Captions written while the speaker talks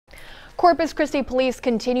Corpus Christi Police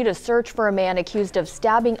continue to search for a man accused of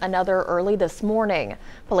stabbing another early this morning.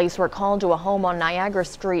 Police were called to a home on Niagara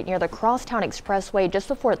Street near the Crosstown Expressway just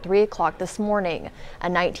before 3 o'clock this morning. A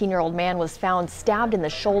 19-year-old man was found stabbed in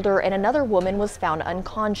the shoulder and another woman was found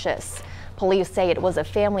unconscious. Police say it was a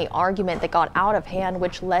family argument that got out of hand,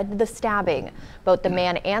 which led to the stabbing. Both the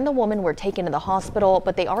man and the woman were taken to the hospital,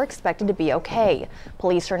 but they are expected to be okay.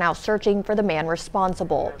 Police are now searching for the man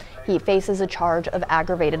responsible. He faces a charge of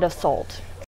aggravated assault.